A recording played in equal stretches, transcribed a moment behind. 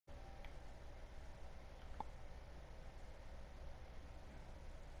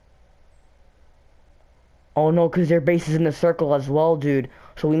Oh no, because their base is in the circle as well, dude.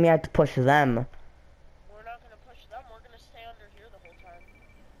 So we may have to push them. We're not gonna push them. We're gonna stay under here the whole time.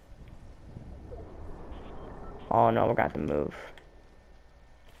 Oh no, we're gonna have to move.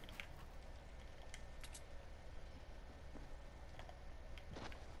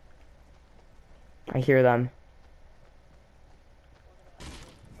 I hear them.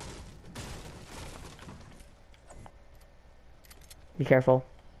 Be careful.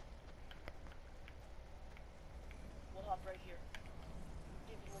 We'll hop right here.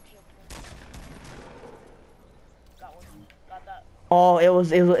 David, we'll camp here. Got one. Got that. Oh, it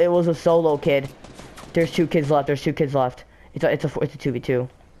was a solo kid. There's two kids left. There's two kids left. It's a 2v2. David,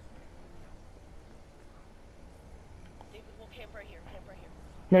 we'll camp right here. Camp right here.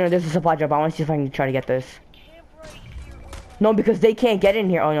 No, there's a supply drop. I want to see if I can try to get this. Camp right here. No, because they can't get in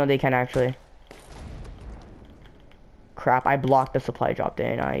here. Oh no, they can actually. Crap, I blocked the supply drop,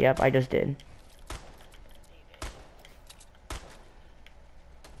 didn't I? Yep, I just did.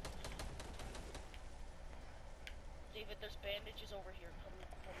 David, there's bandages over here.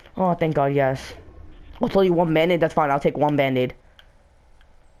 Oh, thank God, yes. I'll tell you one band-aid. That's fine. I'll take one band-aid.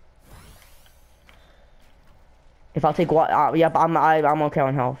 If I'll take one, yep, I'm okay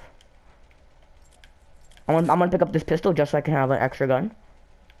on health. I'm gonna pick up this pistol just so I can have an extra gun.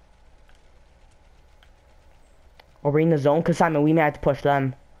 Are we in the zone? Cause Simon, we may have to push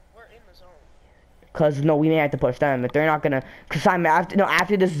them. We're in the zone. Cause no, we may have to push them if they're not gonna. Cause Simon,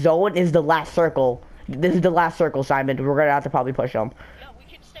 after this zone is the last circle. This is the last circle, Simon. We're gonna have to probably push them. Yeah, we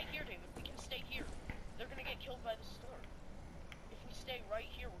can stay here, David. We can stay here. They're gonna get killed by the storm. If we stay right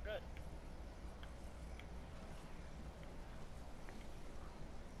here, we're good.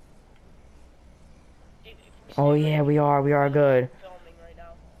 David, if we stay Oh right yeah, here, we are good. filming right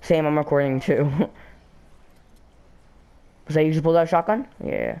now. Same, I'm recording too. Was I usually pull that shotgun?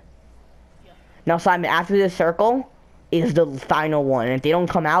 Yeah. Yeah. Now Simon, after this circle is the final one. And if they don't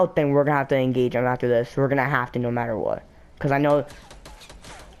come out, then we're gonna have to engage them after this. We're gonna have to no matter what. Cause I know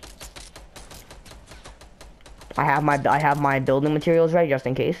I have my building materials ready just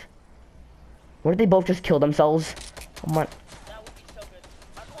in case. What if they both just kill themselves? Oh my. That would be so good.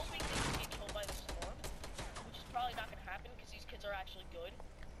 I'm hoping they can get killed by the storm, which is probably not gonna happen because these kids are actually good.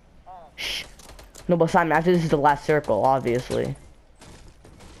 Shh. No, but Simon, after this is the last circle, obviously.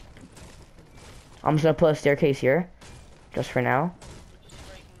 I'm just gonna put a staircase here, just for now. We're just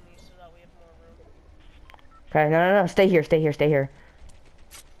breaking these so that we have more room. Okay, no, stay here.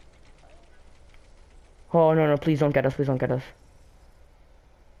 Oh no, please don't get us, please don't get us.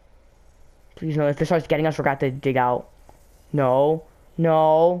 Please no, if this starts getting us, we're gonna have to dig out. No. It's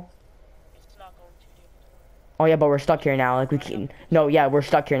not going to, David. Oh yeah, but we're stuck here now. Like we can't. No, yeah, we're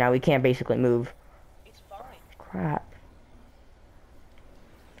stuck here now. We can't basically move. It's fine. Crap.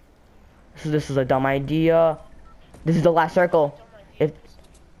 This is a dumb idea. This is the last circle. If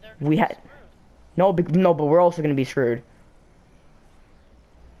we had no, but we're also gonna be screwed.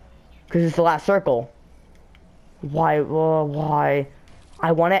 Cause it's the last circle. Why? Why?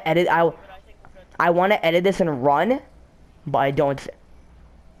 I want to edit. I want to edit this and run, but I don't.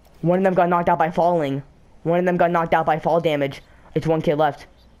 One of them got knocked out by falling. One of them got knocked out by fall damage. It's one kid left.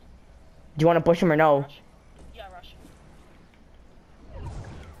 Do you want to push him or no? Rush. Yeah, rush.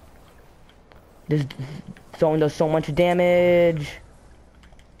 This zone does so much damage.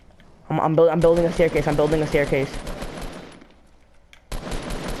 I'm building a staircase. I'm building a staircase.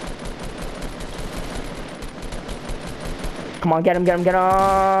 Come on, get him.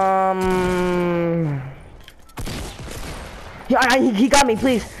 Yeah, he got me,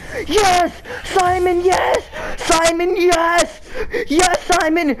 please. Yes! Simon, yes! Simon, yes! Yes,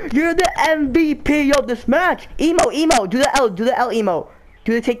 Simon! You're the MVP of this match! Emo, do the L, emo.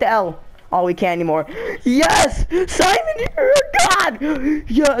 Take the L. Oh, we can't anymore. Yes! Simon, you're a god!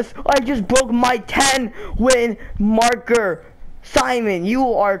 Yes, I just broke my 10-win marker. Simon,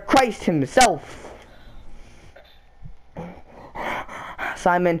 you are Christ himself.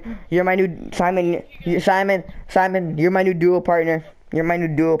 Simon, you're my new Simon, you're my new duo partner.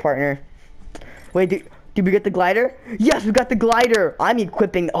 Wait, did we get the glider? Yes, we got the glider. I'm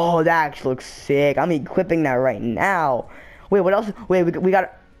equipping. Oh, that actually looks sick. I'm equipping that right now. Wait, what else? Wait, we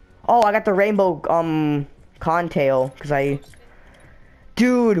got. Oh, I got the rainbow contail because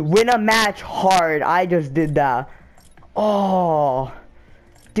dude, win a match hard. I just did that. Oh,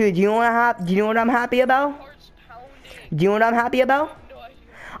 dude, do you know what I'm happy about? Do you know what I'm happy about?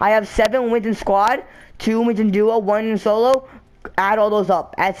 I have 7 wins in squad, 2 wins in duo, 1 in solo. Add all those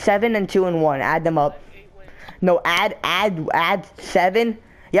up. Add 7 and 2 and 1. Add them up. No, add 7.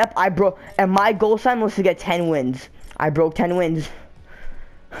 Yep, I broke. And my goal sign was to get 10 wins. I broke 10 wins.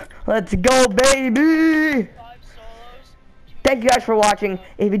 Let's go, baby. 5 solos. Thank you guys for watching.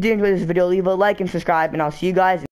 If you did enjoy this video, leave a like and subscribe, and I'll see you guys